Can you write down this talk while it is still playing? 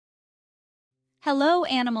Hello,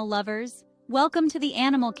 animal lovers! Welcome to the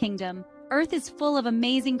animal kingdom. Earth is full of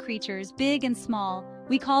amazing creatures, big and small.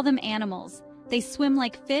 We call them animals. They swim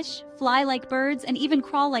like fish, fly like birds, and even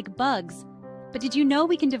crawl like bugs. But did you know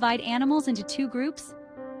we can divide animals into two groups?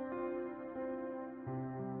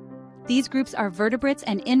 These groups are vertebrates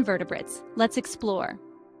and invertebrates. Let's explore.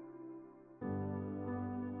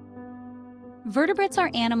 Vertebrates are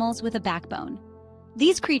animals with a backbone.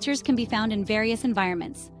 These creatures can be found in various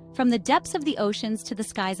environments, from the depths of the oceans to the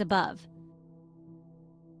skies above.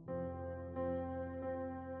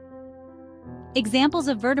 Examples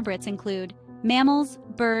of vertebrates include mammals,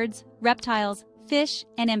 birds, reptiles, fish,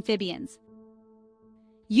 and amphibians.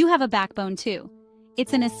 You have a backbone too.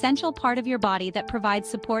 It's an essential part of your body that provides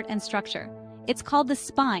support and structure. It's called the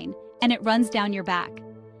spine, and it runs down your back.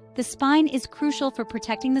 The spine is crucial for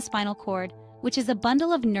protecting the spinal cord, which is a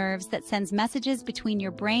bundle of nerves that sends messages between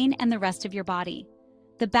your brain and the rest of your body.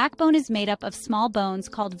 The backbone is made up of small bones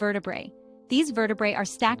called vertebrae. These vertebrae are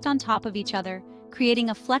stacked on top of each other,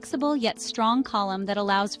 creating a flexible yet strong column that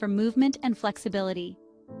allows for movement and flexibility.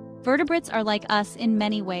 Vertebrates are like us in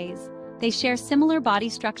many ways. They share similar body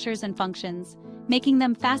structures and functions, making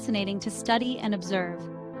them fascinating to study and observe.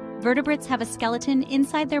 Vertebrates have a skeleton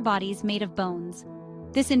inside their bodies made of bones.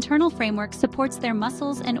 This internal framework supports their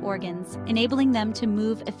muscles and organs, enabling them to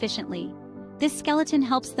move efficiently. This skeleton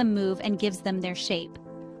helps them move and gives them their shape.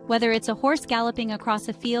 Whether it's a horse galloping across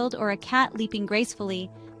a field or a cat leaping gracefully,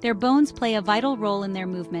 their bones play a vital role in their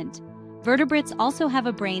movement. Vertebrates also have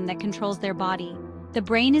a brain that controls their body. The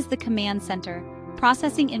brain is the command center,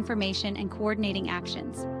 processing information and coordinating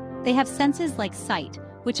actions. They have senses like sight,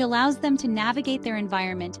 which allows them to navigate their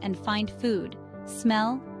environment and find food.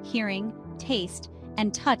 Smell, hearing, taste,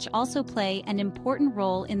 and touch also play an important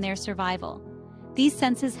role in their survival. These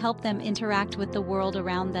senses help them interact with the world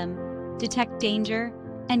around them, detect danger,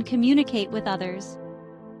 and communicate with others.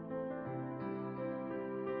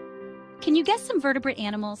 Can you guess some vertebrate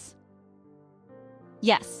animals?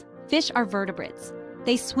 Yes, fish are vertebrates.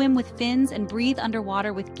 They swim with fins and breathe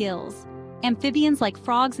underwater with gills. Amphibians like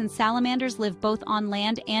frogs and salamanders live both on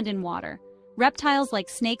land and in water. Reptiles like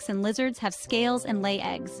snakes and lizards have scales and lay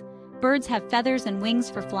eggs. Birds have feathers and wings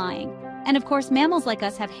for flying. And of course, mammals like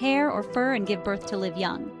us have hair or fur and give birth to live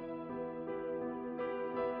young.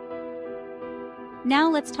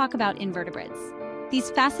 Now let's talk about invertebrates.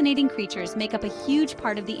 These fascinating creatures make up a huge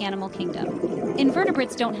part of the animal kingdom.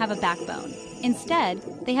 Invertebrates don't have a backbone. Instead,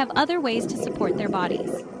 they have other ways to support their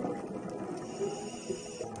bodies.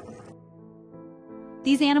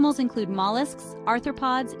 These animals include mollusks,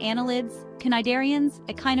 arthropods, annelids, cnidarians,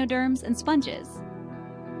 echinoderms, and sponges.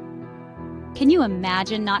 Can you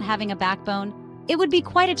imagine not having a backbone? It would be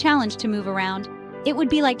quite a challenge to move around. It would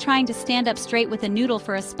be like trying to stand up straight with a noodle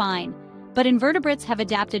for a spine. But invertebrates have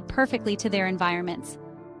adapted perfectly to their environments.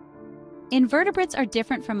 Invertebrates are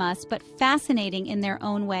different from us, but fascinating in their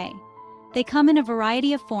own way. They come in a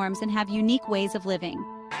variety of forms and have unique ways of living.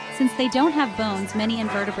 Since they don't have bones, many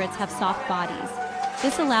invertebrates have soft bodies.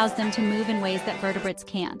 This allows them to move in ways that vertebrates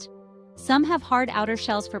can't. Some have hard outer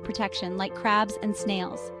shells for protection, like crabs and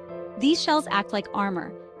snails. These shells act like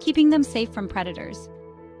armor, keeping them safe from predators.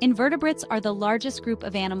 Invertebrates are the largest group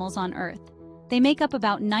of animals on Earth. They make up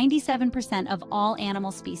about 97% of all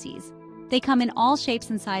animal species. They come in all shapes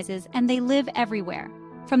and sizes, and they live everywhere.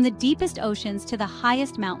 From the deepest oceans to the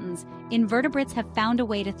highest mountains, invertebrates have found a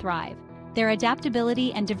way to thrive. Their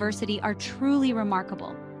adaptability and diversity are truly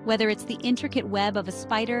remarkable. Whether it's the intricate web of a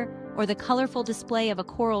spider or the colorful display of a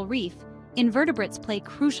coral reef, invertebrates play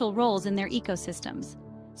crucial roles in their ecosystems.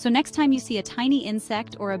 So next time you see a tiny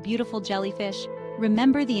insect or a beautiful jellyfish,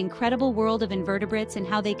 remember the incredible world of invertebrates and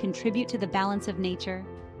how they contribute to the balance of nature.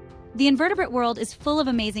 The invertebrate world is full of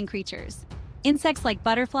amazing creatures. Insects like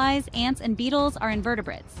butterflies, ants, and beetles are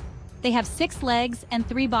invertebrates. They have 6 legs and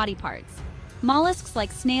 3 body parts. Mollusks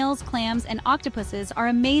like snails, clams, and octopuses are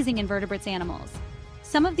amazing invertebrates animals.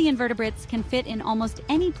 Some of the invertebrates can fit in almost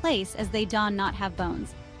any place as they do not have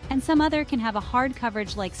bones, and some other can have a hard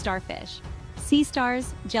coverage like starfish. Sea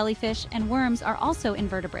stars, jellyfish, and worms are also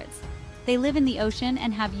invertebrates. They live in the ocean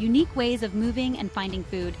and have unique ways of moving and finding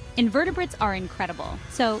food. Invertebrates are incredible.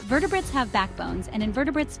 So, vertebrates have backbones and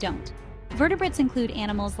invertebrates don't. Vertebrates include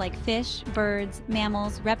animals like fish, birds,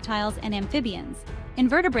 mammals, reptiles, and amphibians.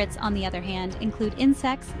 Invertebrates, on the other hand, include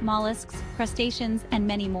insects, mollusks, crustaceans, and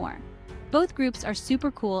many more. Both groups are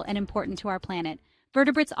super cool and important to our planet.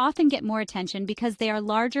 Vertebrates often get more attention because they are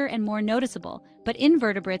larger and more noticeable, but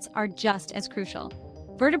invertebrates are just as crucial.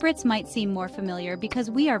 Vertebrates might seem more familiar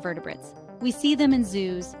because we are vertebrates. We see them in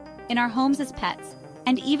zoos, in our homes as pets,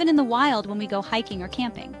 and even in the wild when we go hiking or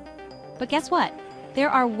camping. But guess what? There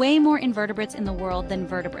are way more invertebrates in the world than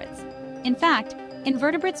vertebrates. In fact,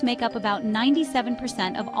 invertebrates make up about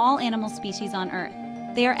 97% of all animal species on Earth.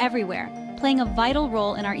 They are everywhere, playing a vital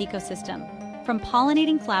role in our ecosystem. From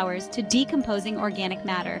pollinating flowers to decomposing organic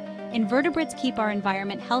matter, invertebrates keep our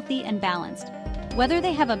environment healthy and balanced. Whether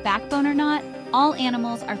they have a backbone or not, all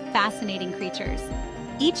animals are fascinating creatures.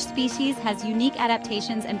 Each species has unique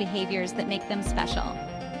adaptations and behaviors that make them special.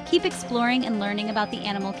 Keep exploring and learning about the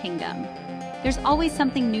animal kingdom. There's always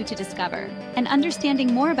something new to discover, and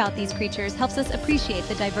understanding more about these creatures helps us appreciate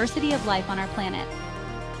the diversity of life on our planet.